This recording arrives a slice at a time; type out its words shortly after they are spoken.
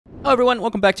Hello everyone,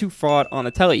 welcome back to Fraud on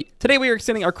the Telly. Today we are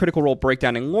extending our Critical Role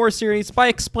Breakdown and Lore series by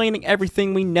explaining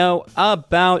everything we know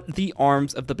about the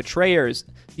arms of the Betrayers,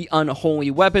 the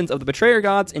unholy weapons of the Betrayer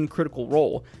gods in Critical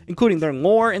Role, including their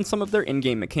lore and some of their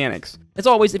in-game mechanics. As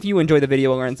always, if you enjoy the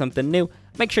video and learn something new,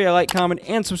 make sure you like, comment,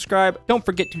 and subscribe. Don't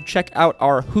forget to check out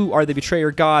our Who Are the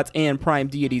Betrayer Gods and Prime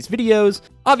Deities videos.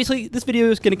 Obviously, this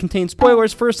video is going to contain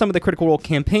spoilers for some of the Critical Role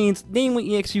campaigns, namely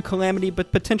EXU Calamity,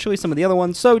 but potentially some of the other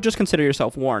ones, so just consider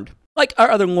yourself warned. Like our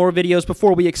other lore videos,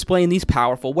 before we explain these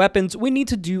powerful weapons, we need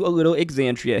to do a little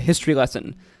Exandria history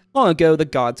lesson. Long ago, the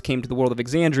gods came to the world of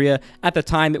Exandria. At the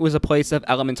time, it was a place of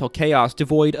elemental chaos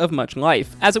devoid of much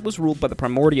life, as it was ruled by the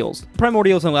Primordials. The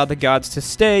Primordials allowed the gods to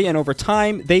stay, and over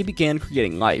time, they began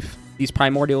creating life. These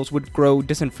Primordials would grow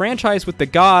disenfranchised with the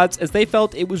gods, as they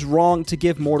felt it was wrong to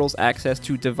give mortals access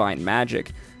to divine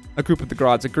magic. A group of the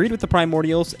gods agreed with the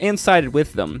Primordials and sided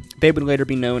with them. They would later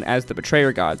be known as the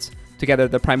Betrayer gods. Together,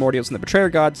 the Primordials and the Betrayer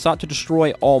gods sought to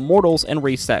destroy all mortals and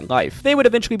reset life. They would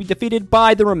eventually be defeated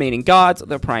by the remaining gods,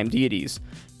 the Prime Deities.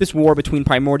 This war between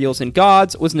Primordials and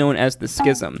gods was known as the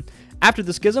Schism. After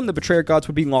the Schism, the Betrayer gods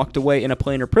would be locked away in a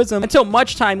planar prism until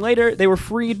much time later, they were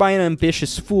freed by an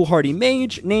ambitious, foolhardy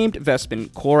mage named Vespin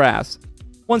Koras.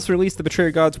 Once released, the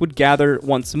Betrayer gods would gather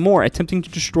once more, attempting to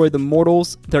destroy the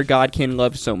mortals their godkin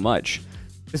loved so much.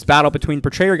 This battle between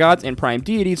Betrayer gods and Prime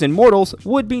Deities and mortals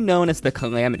would be known as the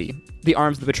Calamity. The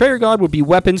arms of the Betrayer god would be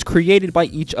weapons created by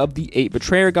each of the 8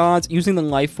 Betrayer gods using the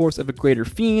life force of a greater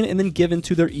fiend and then given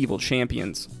to their evil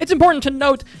champions. It's important to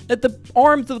note that the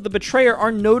arms of the Betrayer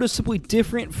are noticeably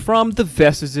different from the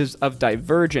vestiges of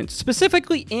Divergence,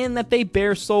 specifically in that they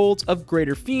bear souls of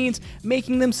greater fiends,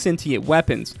 making them sentient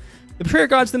weapons. The Betrayer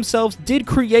gods themselves did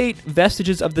create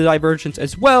vestiges of the Divergence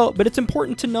as well, but it's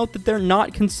important to note that they're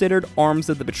not considered arms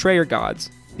of the Betrayer gods.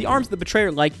 The arms of the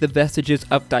Betrayer, like the vestiges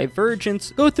of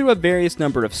Divergence, go through a various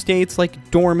number of states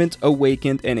like Dormant,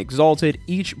 Awakened, and Exalted,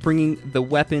 each bringing the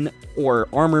weapon or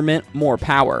armament more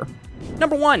power.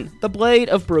 Number 1. The Blade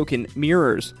of Broken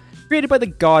Mirrors. Created by the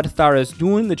god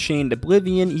Tharizdun, the Chained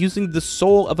Oblivion, using the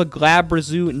soul of a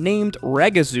Glabrazu named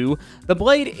Regazu, the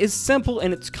blade is simple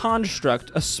in its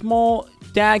construct, a small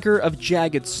dagger of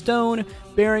jagged stone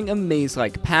bearing a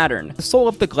maze-like pattern. The soul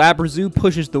of the Glabrazu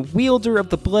pushes the wielder of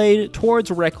the blade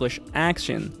towards reckless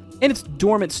action. In its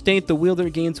dormant state, the wielder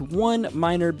gains 1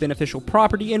 minor beneficial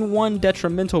property and 1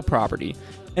 detrimental property.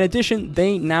 In addition,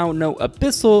 they now know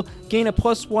Abyssal, gain a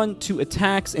 +1 to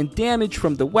attacks and damage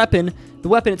from the weapon. The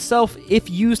weapon itself, if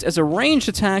used as a ranged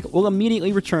attack, will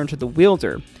immediately return to the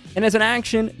wielder. And as an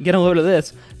action, get a load of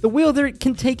this, the wielder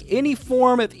can take any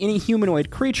form of any humanoid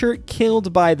creature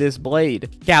killed by this blade.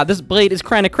 Yeah, this blade is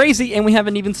kinda crazy, and we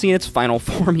haven't even seen its final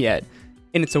form yet.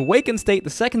 In its awakened state, the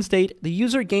second state, the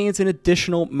user gains an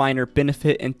additional minor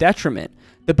benefit and detriment.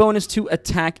 The bonus to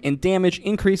attack and damage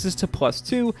increases to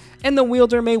 +2, and the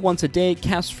wielder may once a day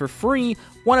cast for free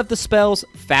one of the spells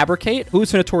Fabricate,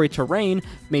 Hallucinatory Terrain,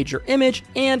 Major Image,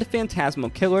 and Phantasmal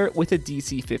Killer with a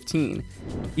DC 15.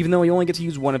 Even though you only get to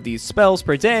use one of these spells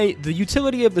per day, the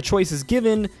utility of the choices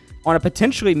given on a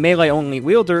potentially melee-only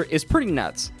wielder is pretty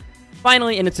nuts.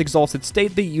 Finally, in its exalted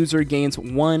state, the user gains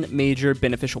 1 major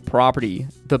beneficial property.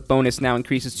 The bonus now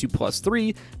increases to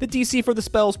 +3, the DC for the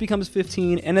spells becomes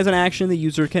 15, and as an action, the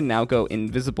user can now go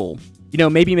invisible. You know,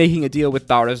 maybe making a deal with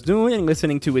Tharizdun and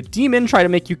listening to a demon try to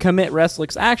make you commit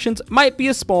restless actions might be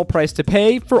a small price to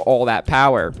pay for all that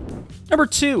power. Number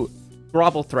 2.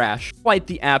 Grovelthrash. Quite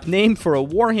the apt name for a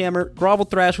warhammer,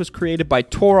 Grovelthrash was created by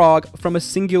Torog from a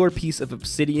singular piece of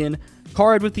obsidian,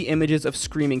 carved with the images of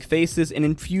screaming faces and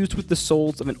infused with the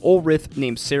souls of an Ulrith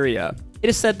named Syria. It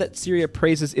is said that Syria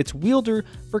praises its wielder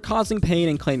for causing pain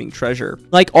and claiming treasure.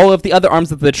 Like all of the other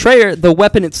arms of the Betrayer, the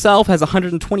weapon itself has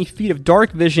 120 feet of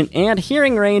dark vision and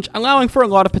hearing range, allowing for a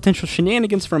lot of potential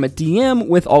shenanigans from a DM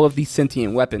with all of these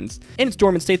sentient weapons. In its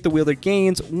dormant state, the wielder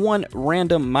gains 1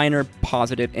 random minor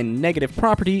positive and negative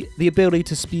property, the ability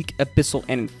to speak Abyssal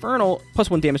and Infernal,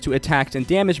 +1 damage to attacks and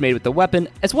damage made with the weapon,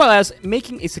 as well as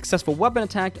making a successful weapon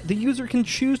attack, the user can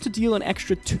choose to deal an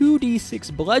extra 2d6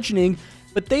 bludgeoning,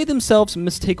 but they themselves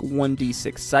must take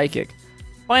 1d6 psychic.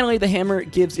 Finally, the hammer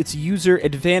gives its user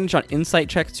advantage on insight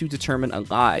checks to determine a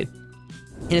lie.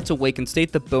 In its awakened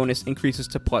state, the bonus increases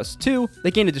to +2.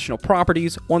 They gain additional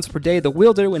properties. Once per day, the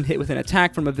wielder, when hit with an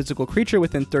attack from a physical creature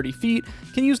within 30 feet,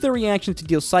 can use their reaction to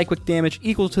deal psychic damage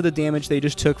equal to the damage they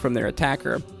just took from their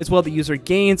attacker. As well, the user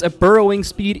gains a burrowing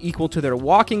speed equal to their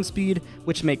walking speed,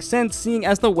 which makes sense seeing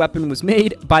as the weapon was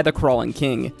made by the Crawling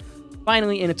King.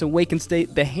 Finally, in its awakened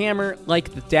state, the hammer,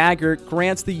 like the dagger,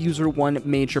 grants the user 1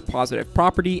 major positive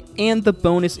property, and the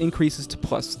bonus increases to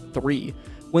 +3.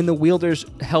 When the wielder's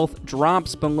health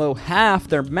drops below half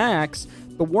their max,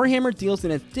 the Warhammer deals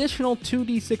an additional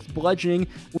 2d6 bludgeoning,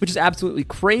 which is absolutely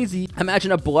crazy.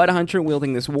 Imagine a blood hunter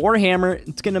wielding this Warhammer.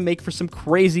 It's going to make for some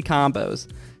crazy combos.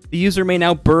 The user may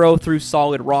now burrow through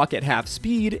solid rock at half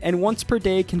speed, and once per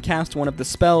day can cast one of the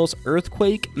spells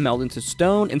Earthquake, Meld into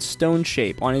Stone, and Stone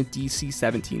Shape on a DC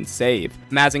 17 save.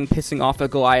 Amazing pissing off a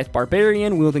Goliath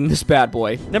Barbarian wielding this bad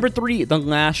boy. Number 3, the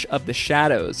Lash of the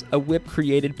Shadows, a whip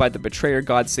created by the betrayer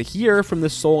god Sahir from the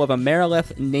soul of a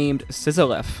Merileth named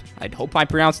Sizzalef. I'd hope I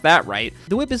pronounced that right.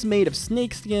 The whip is made of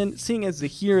snakeskin, seeing as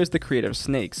Sahir is the creator of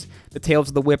snakes. The tails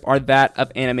of the whip are that of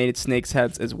animated snakes'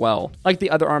 heads as well. Like the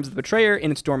other arms of the betrayer,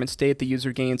 in its dormant state, the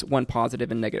user gains one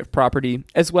positive and negative property.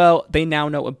 As well, they now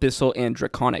know Abyssal and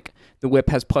Draconic. The whip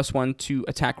has +1 to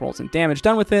attack rolls and damage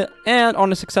done with it, and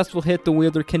on a successful hit, the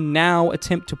wielder can now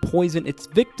attempt to poison its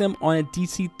victim on a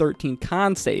DC 13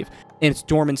 con save. In its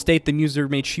dormant state, the user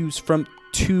may choose from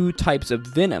 2 types of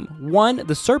venom. One,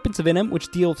 the Serpent's Venom,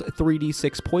 which deals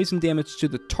 3d6 poison damage to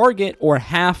the target, or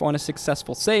half on a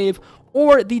successful save,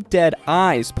 or the Dead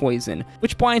Eyes Poison,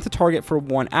 which blinds the target for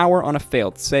 1 hour on a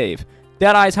failed save.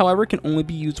 Dead Eyes, however, can only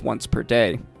be used once per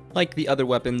day. Like the other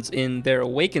weapons in their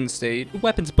awakened state, the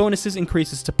weapon's bonuses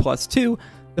increases to +2,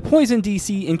 the poison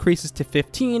DC increases to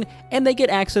 15, and they get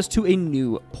access to a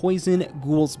new Poison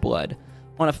Ghoul's Blood.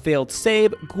 On a failed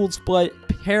save, Ghoul's Blood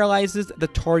paralyzes the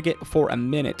target for a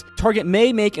minute. Target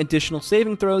may make additional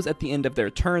saving throws at the end of their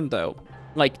turn though.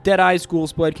 Like Deadeye's,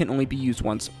 Ghoul's Blood can only be used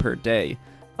once per day.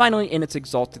 Finally, in its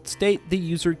exalted state, the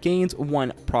user gains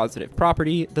 1 positive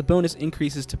property, the bonus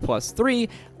increases to +3,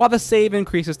 while the save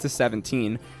increases to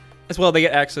 17. As well, they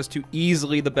get access to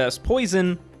easily the best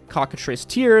poison, Cockatrice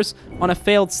Tears. On a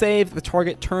failed save, the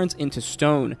target turns into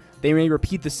stone. They may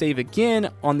repeat the save again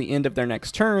on the end of their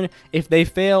next turn. If they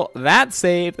fail that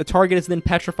save, the target is then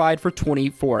petrified for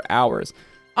 24 hours.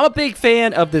 I'm a big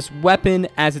fan of this weapon,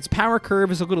 as its power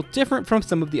curve is a little different from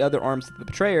some of the other arms of the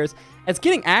Betrayers, as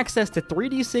getting access to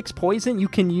 3d6 poison you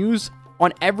can use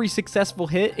on every successful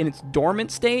hit in its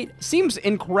dormant state seems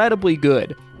incredibly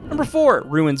good. Number 4,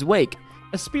 Ruin's Wake.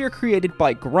 A spear created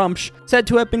by Grumpsh, said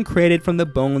to have been created from the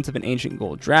bones of an ancient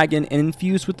gold dragon and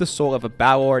infused with the soul of a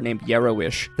Balor named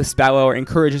Yarrowish. This Balor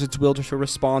encourages its wielder to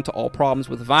respond to all problems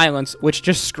with violence, which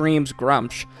just screams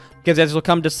Grumpsh. Because as you'll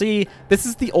come to see, this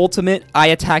is the ultimate I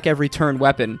attack every turn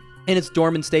weapon. In its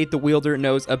dormant state, the wielder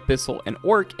knows Abyssal and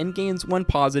Orc and gains 1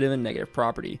 positive and negative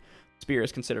property. Spear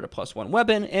is considered a +1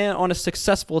 weapon, and on a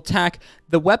successful attack,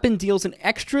 the weapon deals an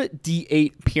extra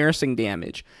d8 piercing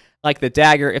damage. Like the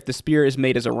dagger, if the spear is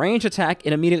made as a ranged attack,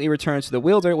 it immediately returns to the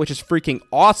wielder, which is freaking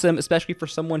awesome, especially for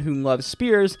someone who loves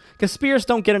spears, because spears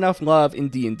don't get enough love in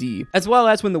D&D. As well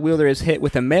as when the wielder is hit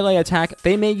with a melee attack,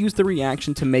 they may use the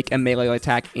reaction to make a melee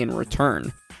attack in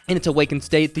return. In its awakened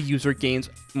state, the user gains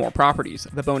more properties.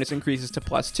 The bonus increases to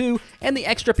 +2, and the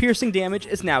extra piercing damage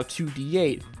is now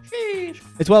 2d8. Sheesh.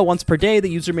 As well, once per day, the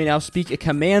user may now speak a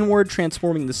command word,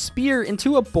 transforming the spear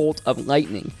into a bolt of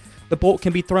lightning. The bolt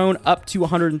can be thrown up to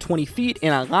 120 feet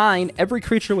in a line. Every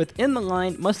creature within the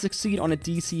line must succeed on a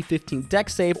DC 15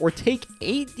 dex save or take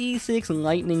 8d6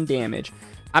 lightning damage.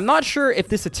 I'm not sure if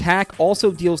this attack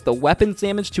also deals the weapons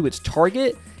damage to its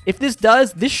target. If this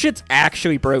does, this shit's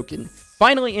actually broken.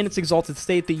 Finally, in its exalted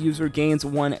state, the user gains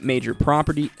 1 major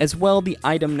property. As well, the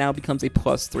item now becomes a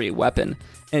 +3 weapon.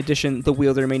 In addition, the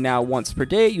wielder may now once per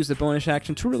day use the bonus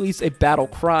action to release a battle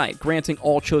cry, granting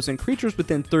all chosen creatures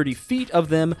within 30 feet of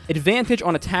them advantage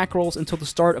on attack rolls until the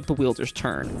start of the wielder's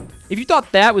turn. If you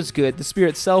thought that was good, the spear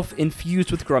itself,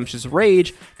 infused with Grumpsh's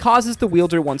Rage, causes the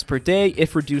wielder once per day,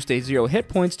 if reduced to 0 hit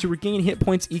points, to regain hit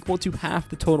points equal to half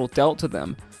the total dealt to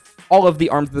them. All of the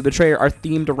arms of the Betrayer are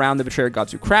themed around the Betrayer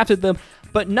gods who crafted them,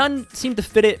 but none seem to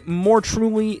fit it more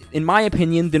truly, in my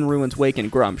opinion, than Ruin's Wake and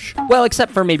Grumpsh. Well,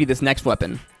 except for maybe this next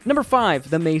weapon. Number 5,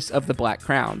 the Mace of the Black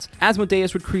Crowns.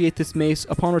 Asmodeus would create this mace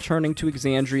upon returning to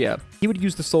Exandria. He would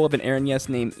use the soul of an Aranyes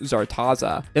named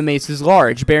Zartaza. The mace is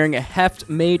large, bearing a heft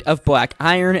made of black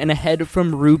iron and a head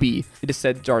from ruby. It is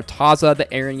said Zartaza, the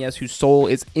Aranyes whose soul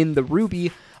is in the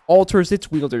ruby, alters its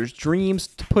wielder's dreams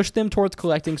to push them towards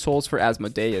collecting souls for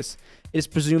Asmodeus. It is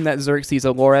presumed that Xerxes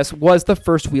Alores was the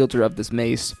first wielder of this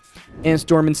mace. In its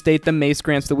dormant state, the mace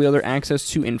grants the wielder access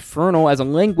to Infernal as a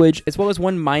language, as well as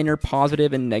 1 minor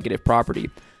positive and negative property.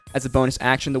 As a bonus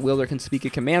action, the wielder can speak a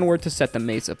command word to set the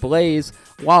mace ablaze.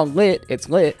 While lit,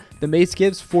 the mace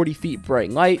gives 40 feet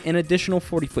bright light and an additional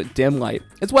 40-foot dim light.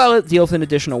 As well, it deals an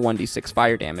additional 1d6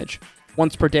 fire damage.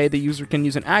 Once per day, the user can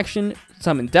use an action,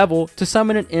 Summon Devil, to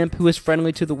summon an imp who is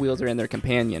friendly to the wielder and their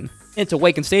companion. In its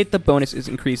awakened state, the bonus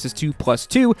increases to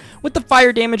 +2, with the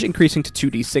fire damage increasing to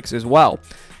 2d6 as well.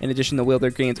 In addition, the wielder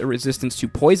gains a resistance to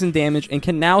poison damage and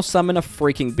can now summon a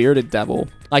freaking bearded devil.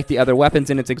 Like the other weapons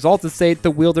in its exalted state,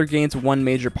 the wielder gains one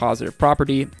major positive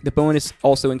property. The bonus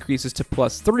also increases to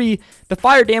 +3. The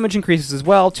fire damage increases as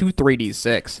well to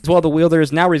 3d6. As well, the wielder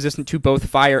is now resistant to both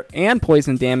fire and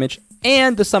poison damage,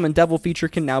 and the summon devil feature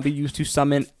can now be used to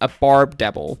summon a barb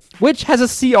devil, which has a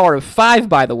CR of 5,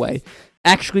 by the way.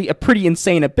 Actually a pretty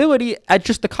insane ability at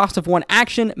just the cost of one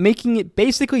action, making it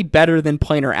basically better than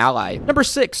planar ally. Number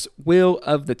 6, Will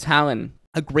of the Talon.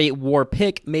 A great war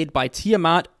pick made by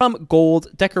Tiamat from gold,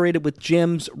 decorated with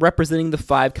gems representing the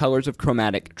 5 colors of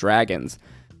chromatic dragons.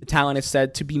 The Talon is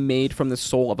said to be made from the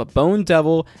soul of a bone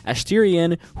devil,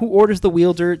 Asterion, who orders the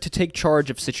wielder to take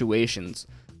charge of situations.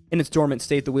 In its dormant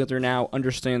state, the wielder now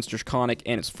understands Draconic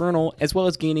and Infernal, as well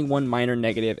as gaining one minor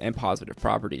negative and positive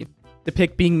property. The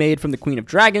pick being made from the Queen of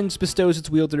Dragons bestows its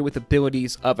wielder with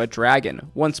abilities of a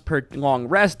dragon. Once per long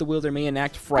rest, the wielder may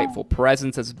enact Frightful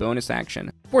Presence as a bonus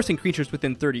action, forcing creatures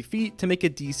within 30 feet to make a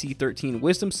DC 13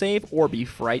 Wisdom save or be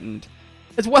frightened.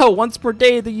 As well, once per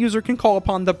day, the user can call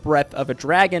upon the Breath of a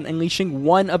Dragon, unleashing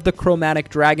one of the chromatic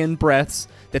dragon breaths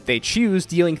that they choose,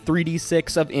 dealing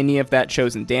 3d6 of any of that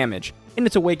chosen damage. In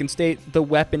its awakened state, the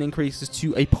weapon increases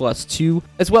to a +2.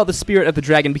 As well, the spirit of the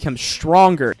dragon becomes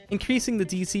stronger, increasing the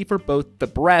DC for both the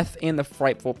breath and the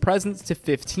frightful presence to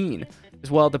 15. As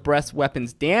well, the breath's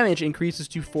weapon's damage increases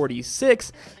to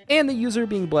 46, and the user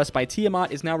being blessed by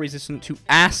Tiamat is now resistant to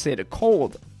acid,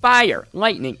 cold, fire,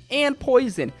 lightning, and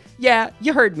poison. Yeah,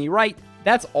 you heard me right.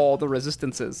 That's all the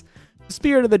resistances. The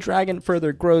spirit of the dragon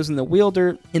further grows in the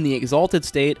wielder in the exalted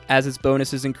state as its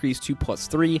bonuses increase to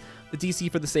 +3. The DC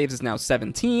for the saves is now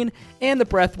 17, and the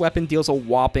breath weapon deals a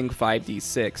whopping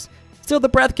 5d6. Still, the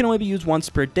breath can only be used once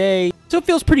per day, so it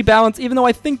feels pretty balanced, even though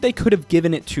I think they could have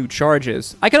given it 2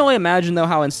 charges. I can only imagine, though,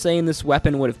 how insane this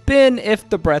weapon would have been if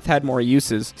the breath had more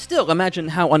uses. Still, imagine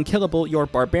how unkillable your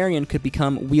barbarian could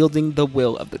become wielding the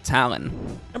Will of the Talon.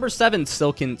 Number 7,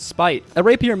 Silken Spite. A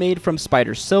rapier made from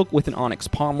spider silk with an onyx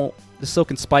pommel. The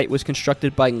Silken Spite was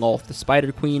constructed by Lolth the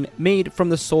Spider Queen, made from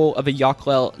the soul of a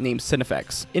Yoklel named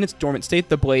Cinefex. In its dormant state,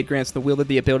 the blade grants the wielder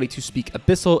the ability to speak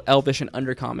Abyssal, Elvish, and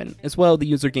Undercommon. As well, the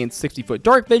user gains 60-foot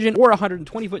Dark Vision or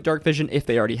 120-foot Dark Vision if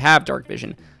they already have Dark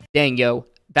Vision. Dang, yo,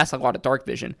 that's a lot of Dark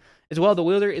Vision. As well, the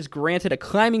wielder is granted a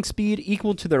climbing speed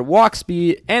equal to their walk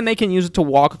speed, and they can use it to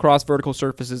walk across vertical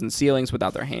surfaces and ceilings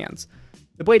without their hands.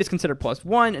 The blade is considered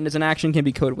 +1, and as an action can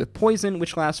be coated with poison,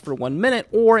 which lasts for 1 minute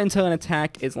or until an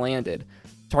attack is landed.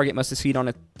 Target must succeed on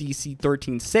a DC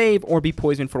 13 save or be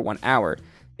poisoned for 1 hour.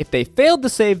 If they failed the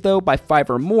save, though, by 5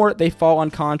 or more, they fall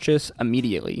unconscious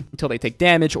immediately until they take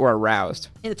damage or are aroused.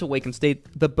 In its awakened state,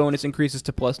 the bonus increases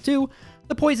to +2,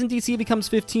 the poison DC becomes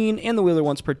 15, and the wielder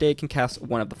once per day can cast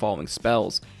one of the following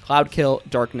spells: Cloud Kill,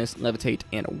 Darkness, Levitate,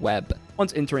 and Web.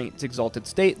 Once entering its exalted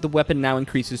state, the weapon now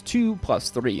increases to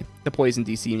 +3. The poison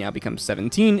DC now becomes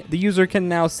 17. The user can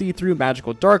now see through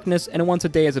magical darkness, and once a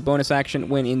day as a bonus action,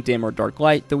 when in dim or dark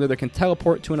light, the wielder can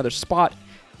teleport to another spot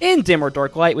in dim or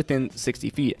dark light within 60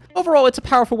 feet. Overall, it's a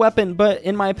powerful weapon, but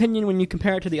in my opinion, when you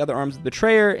compare it to the other arms of the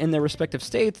Betrayer in their respective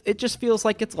states, it just feels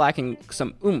like it's lacking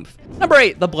some oomph. Number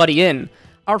 8, the Bloody Inn.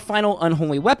 Our final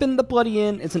unholy weapon, the Bloody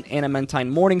Inn, is an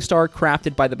adamantine Morningstar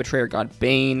crafted by the Betrayer god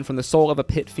Bane from the soul of a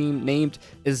pit fiend named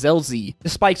Izelzi. The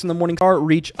spikes on the Morningstar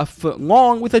reach a foot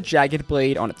long with a jagged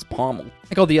blade on its pommel.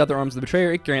 Like all the other arms of the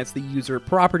Betrayer, it grants the user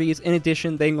properties. In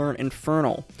addition, they learn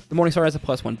Infernal. The Morningstar has a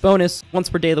 +1 bonus. Once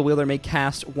per day, the wielder may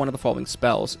cast one of the following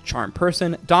spells: Charm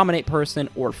Person, Dominate Person,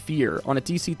 or Fear on a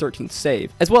DC 13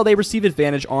 save. As well, they receive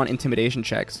advantage on intimidation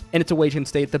checks. In its awakened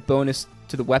state, the bonus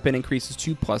to the weapon increases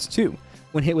to +2.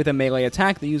 When hit with a melee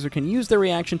attack, the user can use their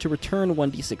reaction to return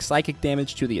 1d6 psychic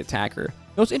damage to the attacker.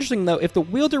 Most interesting though, if the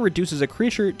wielder reduces a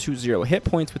creature to 0 hit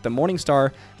points with the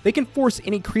Morningstar, they can force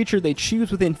any creature they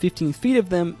choose within 15 feet of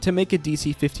them to make a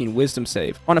DC 15 Wisdom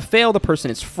save. On a fail, the person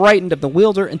is frightened of the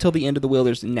wielder until the end of the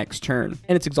wielder's next turn.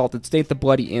 In its exalted state, the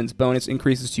Bloody Inn's bonus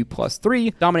increases to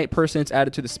 +3, Dominate Person is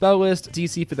added to the spell list,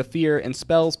 DC for the fear and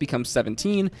spells becomes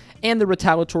 17, and the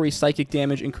retaliatory psychic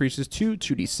damage increases to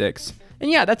 2d6. And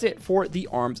yeah, that's it for the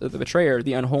Arms of the Betrayer,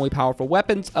 the unholy powerful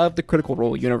weapons of the Critical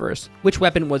Role universe. Which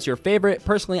weapon was your favorite?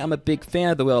 Personally, I'm a big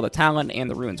fan of the Will of the Talon and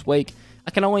the Ruin's Wake.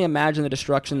 I can only imagine the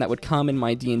destruction that would come in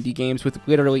my D&D games with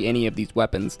literally any of these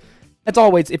weapons. As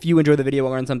always, if you enjoyed the video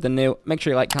and learned something new, make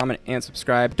sure you like, comment, and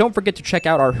subscribe. Don't forget to check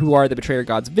out our Who Are the Betrayer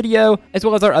Gods video, as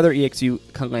well as our other EXU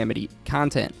Calamity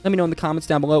content. Let me know in the comments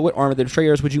down below what Arm of the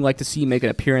Betrayers would you like to see make an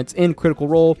appearance in Critical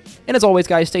Role. And as always,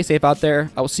 guys, stay safe out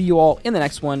there. I will see you all in the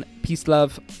next one. Peace,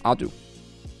 love, adieu.